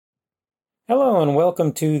Hello and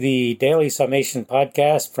welcome to the Daily Summation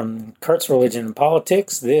podcast from Kurt's Religion and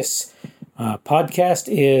Politics. This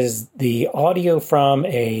podcast is the audio from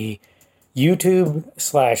a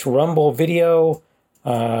YouTube/Rumble video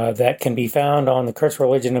that can be found on the Kurt's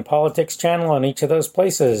Religion and Politics channel on each of those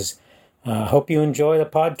places. Hope you enjoy the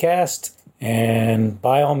podcast, and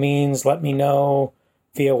by all means, let me know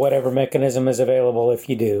via whatever mechanism is available if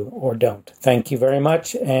you do or don't. Thank you very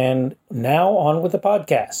much, and now on with the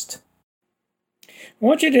podcast. I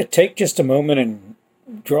want you to take just a moment and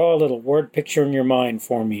draw a little word picture in your mind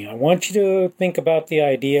for me. I want you to think about the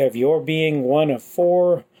idea of your being one of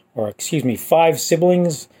five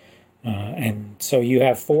siblings, and so you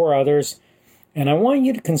have four others. And I want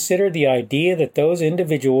you to consider the idea that those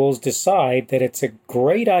individuals decide that it's a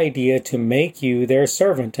great idea to make you their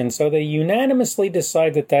servant, and so they unanimously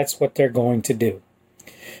decide that that's what they're going to do.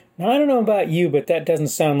 Now, I don't know about you, but that doesn't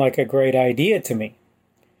sound like a great idea to me.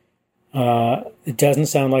 It doesn't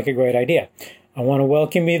sound like a great idea. I want to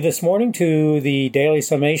welcome you this morning to the Daily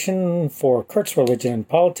Summation for Kurt's Religion and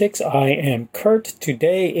Politics. I am Kurt.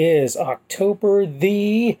 Today is October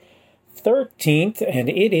the 13th, and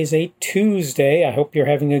it is a Tuesday. I hope you're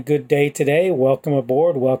having a good day today. Welcome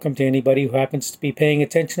aboard. Welcome to anybody who happens to be paying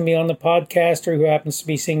attention to me on the podcast or who happens to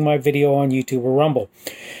be seeing my video on YouTube or Rumble.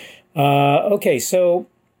 Okay, so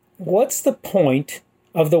what's the point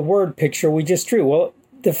of the word picture we just drew? Well,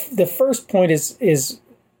 the first point is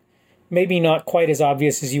maybe not quite as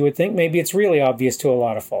obvious as you would think. Maybe it's really obvious to a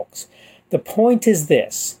lot of folks. The point is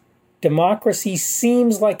this: democracy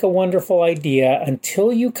seems like a wonderful idea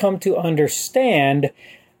until you come to understand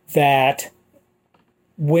that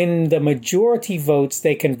when the majority votes,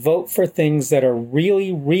 they can vote for things that are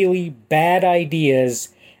really, really bad ideas,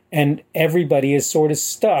 and everybody is sort of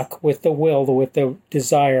stuck with the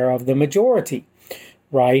desire of the majority,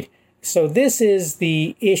 right? So this is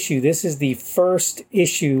the issue. This is the first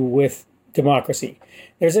issue with democracy.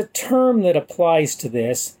 There's a term that applies to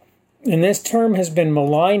this, and this term has been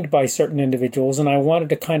maligned by certain individuals, and I wanted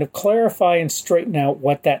to kind of clarify and straighten out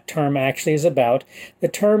what that term actually is about. The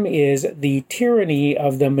term is the tyranny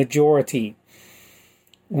of the majority.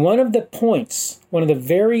 One of the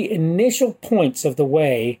very initial points of the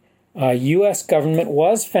way U.S. government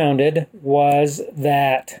was founded was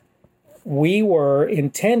that we were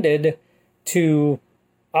intended to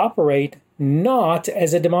operate not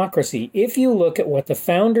as a democracy. If you look at what the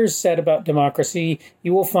founders said about democracy,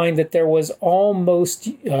 you will find that there was almost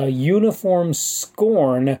uniform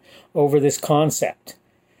scorn over this concept.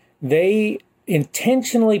 They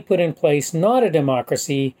intentionally put in place not a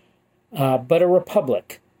democracy, but a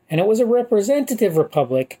republic. And it was a representative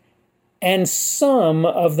republic, and some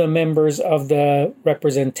of the members of the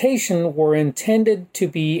representation were intended to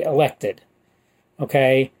be elected.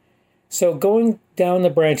 Okay? So going down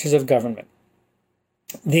the branches of government.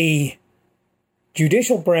 The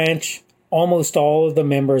judicial branch, almost all of the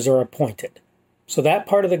members are appointed. So that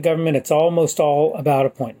part of the government, it's almost all about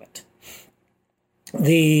appointment.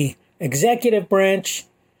 The executive branch,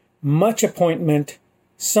 much appointment,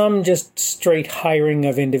 some just straight hiring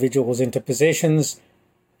of individuals into positions.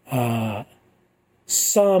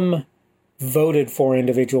 Some voted for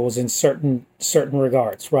individuals in certain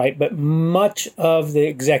regards, right? But much of the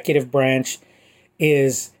executive branch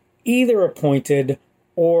is either appointed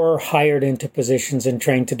or hired into positions and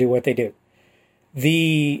trained to do what they do.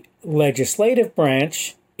 The legislative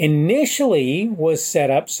branch initially was set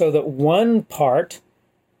up so that one part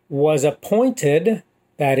was appointed,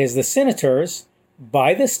 that is the senators,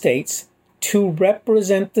 by the states to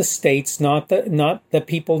represent the states, not the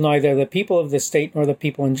people, neither the people of the state nor the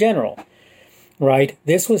people in general, right?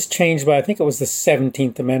 This was changed by, I think it was the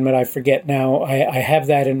 17th Amendment. I forget now. I have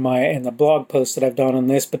that in the blog post that I've done on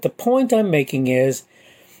this. But the point I'm making is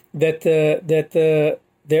that the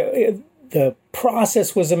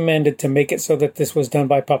process was amended to make it so that this was done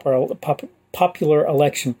by popular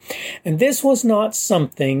election, and this was not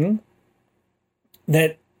something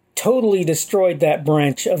that totally destroyed that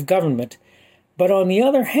branch of government. But on the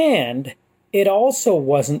other hand, it also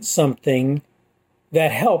wasn't something that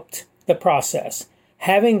helped the process.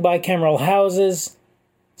 Having bicameral houses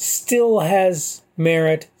still has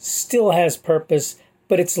merit, still has purpose,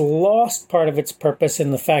 but it's lost part of its purpose in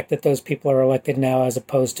the fact that those people are elected now as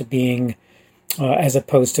opposed to being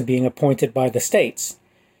appointed by the states.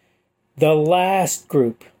 The last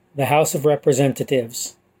group, the House of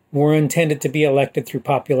Representatives, were intended to be elected through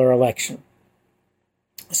popular election.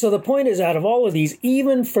 So the point is, out of all of these,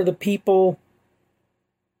 even for the people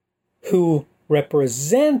who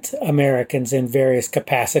represent Americans in various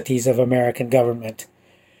capacities of American government,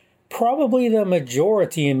 probably the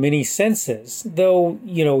majority in many senses, though,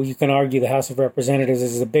 you can argue the House of Representatives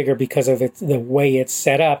is the bigger because of the way it's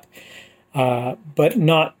set up, but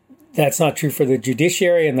that's not true for the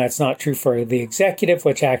judiciary, and that's not true for the executive,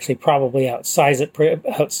 which actually probably outsize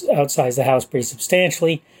the House pretty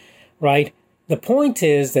substantially, right? The point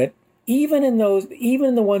is that even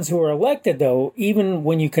the ones who are elected, though, even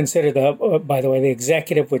when you consider by the way, the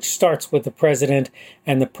executive, which starts with the president,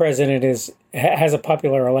 and the president has a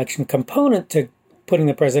popular election component to putting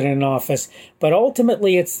the president in office, but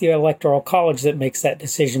ultimately it's the Electoral College that makes that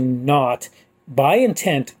decision, not by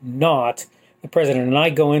intent, not the president. And I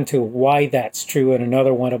go into why that's true in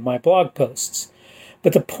another one of my blog posts.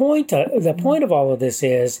 But the point of all of this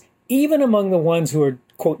is, even among the ones who are,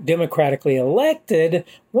 quote, democratically elected,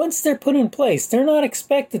 once they're put in place, they're not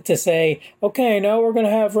expected to say, okay, now we're going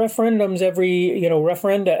to have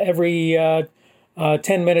referenda every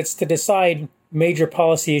 10 minutes to decide major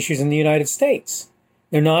policy issues in the United States.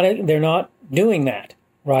 They're not doing that,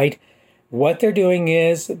 right? What they're doing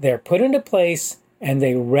is they're put into place, and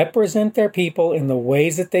they represent their people in the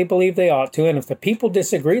ways that they believe they ought to. And if the people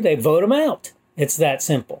disagree, they vote them out. It's that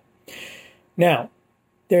simple. Now,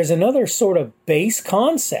 there's another sort of base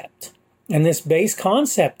concept. And this base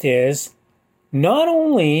concept is, not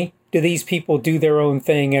only do these people do their own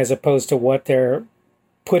thing as opposed to what they're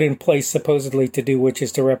put in place supposedly to do, which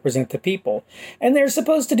is to represent the people. And they're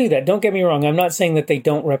supposed to do that. Don't get me wrong. I'm not saying that they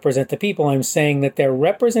don't represent the people. I'm saying that their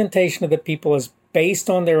representation of the people is based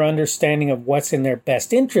on their understanding of what's in their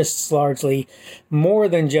best interests, largely, more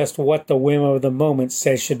than just what the whim of the moment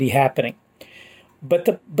says should be happening.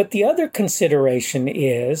 But the other consideration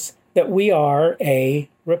is that we are a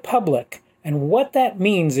republic. And what that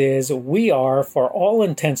means is we are, for all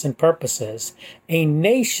intents and purposes, a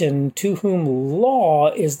nation to whom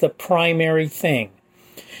law is the primary thing.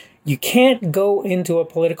 You can't go into a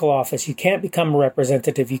political office. You can't become a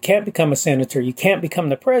representative. You can't become a senator. You can't become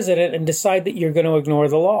the president and decide that you're going to ignore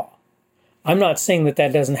the law. I'm not saying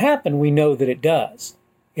that doesn't happen. We know that it does.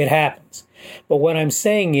 It happens. But what I'm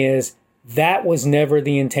saying is that was never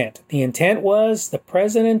the intent. The intent was the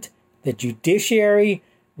president, the judiciary,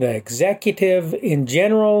 the executive in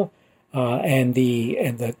general, and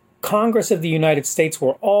the Congress of the United States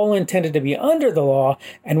were all intended to be under the law,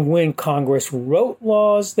 and when Congress wrote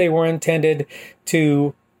laws, they were intended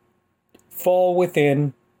to fall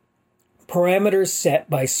within parameters set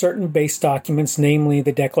by certain base documents, namely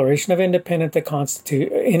the Declaration of Independence,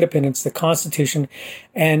 the Constitution,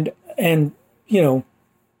 and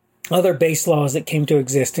other base laws that came to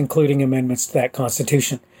exist, including amendments to that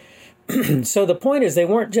Constitution. So the point is, they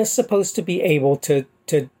weren't just supposed to be able to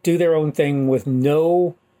do their own thing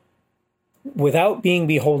without being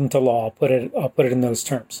beholden to law. I'll put it in those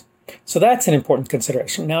terms. So that's an important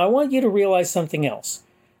consideration. Now, I want you to realize something else.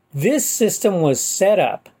 This system was set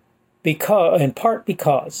up in part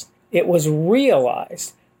because it was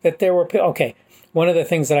realized that there were, one of the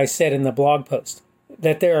things that I said in the blog post,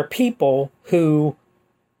 that there are people who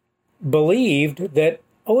believed that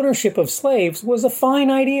ownership of slaves was a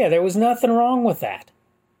fine idea. There was nothing wrong with that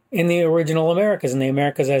in the original Americas, in the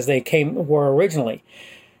Americas as they were originally.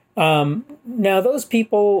 Now, those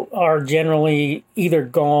people are generally either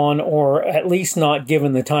gone or at least not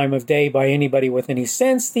given the time of day by anybody with any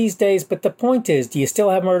sense these days. But the point is, do you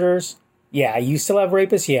still have murderers? Yeah. You still have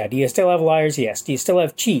rapists? Yeah. Do you still have liars? Yes. Do you still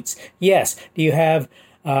have cheats? Yes. Do you have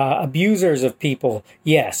abusers of people?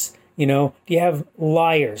 Yes. Do you have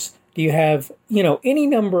liars? Do you have, any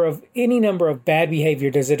number of bad behavior?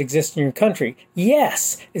 Does it exist in your country?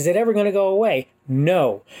 Yes. Is it ever going to go away?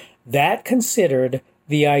 No. That considered,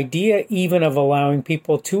 the idea even of allowing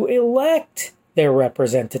people to elect their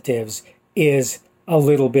representatives is a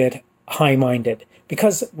little bit high-minded,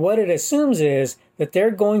 because what it assumes is that they're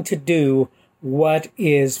going to do what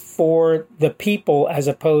is for the people as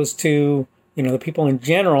opposed to, the people in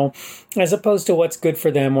general, as opposed to what's good for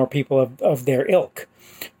them or people of their ilk.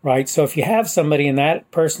 Right? So if you have somebody and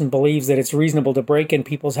that person believes that it's reasonable to break in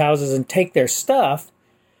people's houses and take their stuff,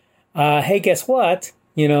 hey, guess what?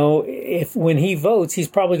 If when he votes, he's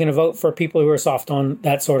probably going to vote for people who are soft on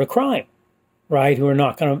that sort of crime, right? Who are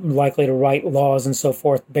not likely to write laws and so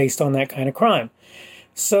forth based on that kind of crime.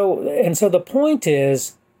 So the point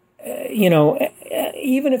is,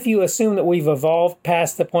 even if you assume that we've evolved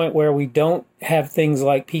past the point where we don't have things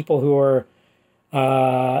like people who are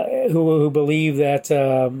who believe that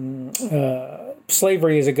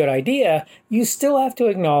slavery is a good idea, you still have to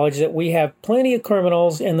acknowledge that we have plenty of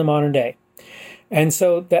criminals in the modern day. And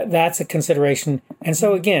so that's a consideration. And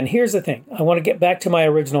so again, here's the thing. I want to get back to my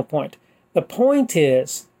original point. The point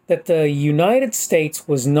is that the United States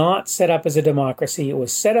was not set up as a democracy. It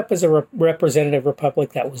was set up as a representative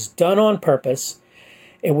republic. That was done on purpose.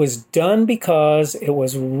 It was done because it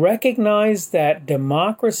was recognized that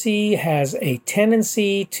democracy has a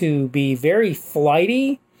tendency to be very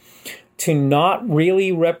flighty, to not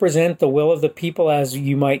really represent the will of the people as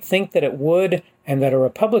you might think that it would, and that a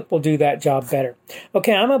republic will do that job better.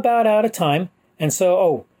 Okay, I'm about out of time. And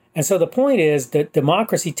so the point is that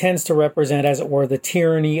democracy tends to represent, as it were, the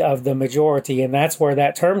tyranny of the majority, and that's where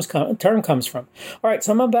that term comes from. All right,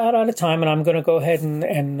 so I'm about out of time, and I'm going to go ahead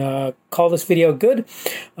and call this video good.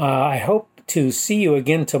 I hope to see you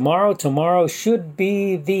again tomorrow. Tomorrow should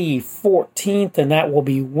be the 14th, and that will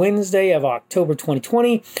be Wednesday of October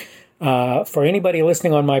 2020. For anybody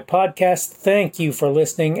listening on my podcast, thank you for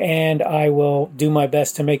listening, and I will do my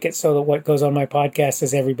best to make it so that what goes on my podcast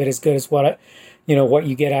is every bit as good as what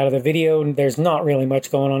you get out of the video. And there's not really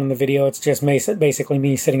much going on in the video. It's just basically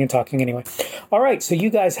me sitting and talking anyway. All right, so you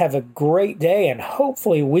guys have a great day, and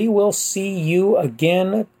hopefully we will see you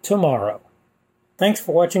again tomorrow. Thanks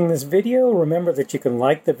for watching this video. Remember that you can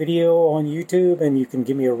like the video on YouTube, and you can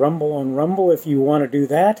give me a rumble on Rumble if you want to do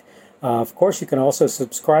that. Of course, you can also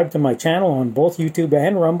subscribe to my channel on both YouTube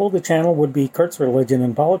and Rumble. The channel would be Kurt's Religion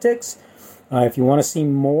and Politics. If you want to see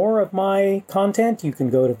more of my content, you can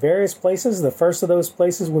go to various places. The first of those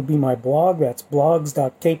places would be my blog. That's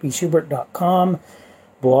blogs.kpschubert.com,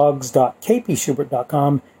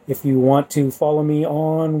 blogs.kpschubert.com. If you want to follow me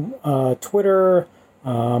on Twitter,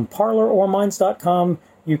 Parler, or Minds.com,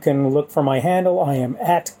 you can look for my handle. I am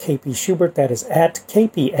at kpschubert. That is at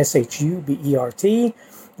kpschubert.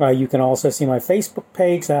 You can also see my Facebook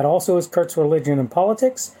page. That also is Kurt's Religion and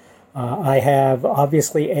Politics. I have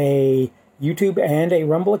obviously a YouTube and a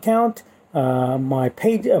Rumble account. My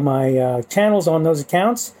channels on those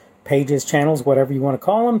accounts, pages, channels, whatever you want to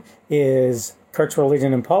call them, is Kurt's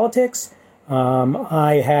Religion and Politics.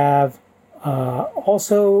 I have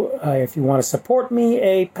also, if you want to support me,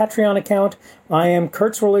 a Patreon account. I am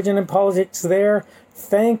Kurt's Religion and Politics there.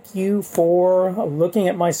 Thank you for looking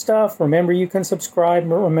at my stuff. Remember, you can subscribe.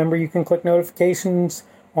 Remember, you can click notifications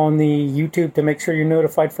on the YouTube to make sure you're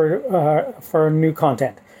notified for new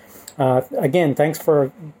content. Again, thanks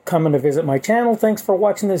for coming to visit my channel. Thanks for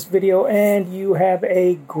watching this video, and you have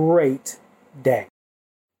a great day.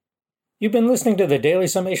 You've been listening to the Daily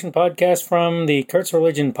Summation podcast from the Kurt's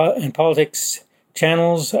Religion and Politics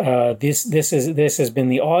channels. This has been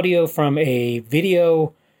the audio from a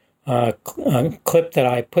video clip that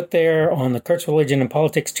I put there on the Kurt's Religion and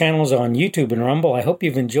Politics channels on YouTube and Rumble. I hope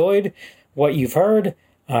you've enjoyed what you've heard.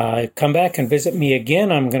 Come back and visit me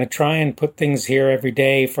again. I'm going to try and put things here every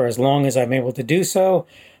day for as long as I'm able to do so.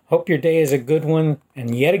 Hope your day is a good one.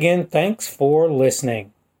 And yet again, thanks for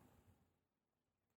listening.